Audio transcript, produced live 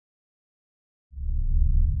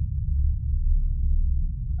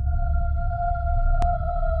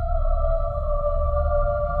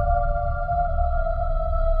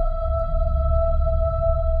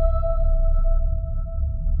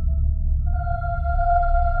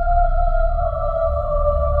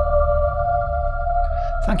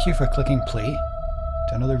Thank you for clicking play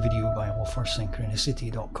to another video by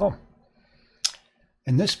wolfersynchronicity.com.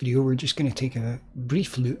 In this video we're just going to take a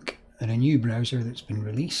brief look at a new browser that's been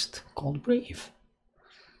released called Brave.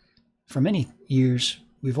 For many years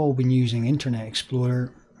we've all been using Internet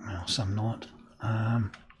Explorer, well, some not,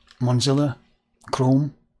 Mozilla,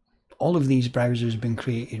 Chrome. All of these browsers have been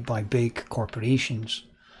created by big corporations.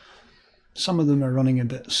 Some of them are running a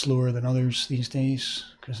bit slower than others these days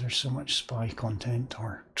because there's so much spy content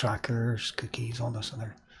or trackers, cookies, all this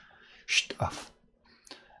other stuff.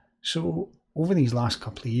 So over these last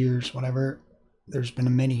couple of years, there's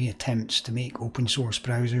been many attempts to make open source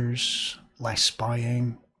browsers, less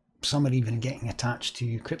spying. Some are even getting attached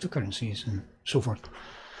to cryptocurrencies and so forth.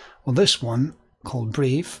 Well, this one called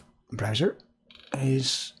Brave browser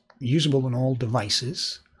is usable on all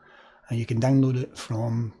devices. And you can download it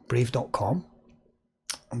from brave.com.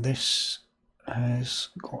 This has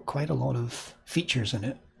got quite a lot of features in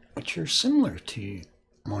it which are similar to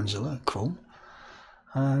Mozilla Chrome.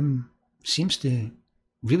 Seems to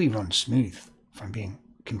really run smooth, if I'm being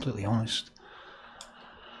completely honest.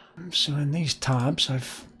 So in these tabs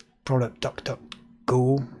I've brought up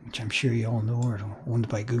DuckDuckGo, which I'm sure you all know are owned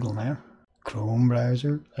by Google now. Chrome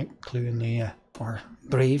browser, including for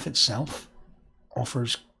Brave itself,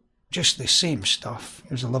 offers just the same stuff.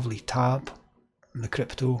 Here's a lovely tab on the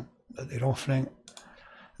crypto that they're offering.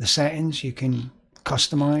 The settings you can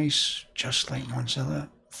customize just like Mozilla,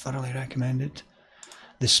 thoroughly recommended.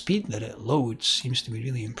 The speed that it loads seems to be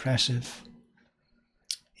really impressive.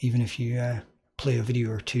 Even if you play a video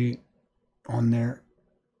or two on there,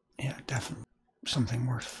 yeah, definitely something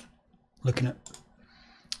worth looking at.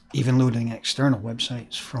 Even loading external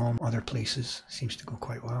websites from other places seems to go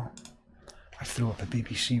quite well. I throw up a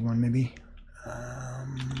BBC one maybe.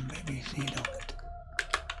 BBC.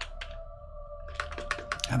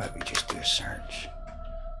 How about we just do a search?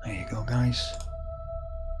 There you go, guys.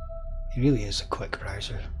 It really is a quick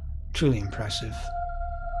browser. Truly impressive.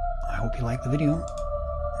 I hope you like the video.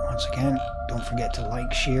 Once again, don't forget to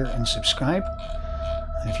like, share and subscribe.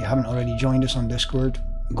 And if you haven't already joined us on Discord,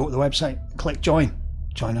 go to the website, click join.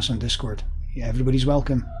 Join us on Discord. Everybody's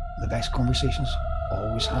welcome. The best conversations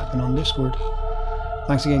always happen on Discord.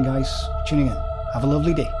 Thanks again, guys, for tuning in. Have a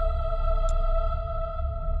lovely day.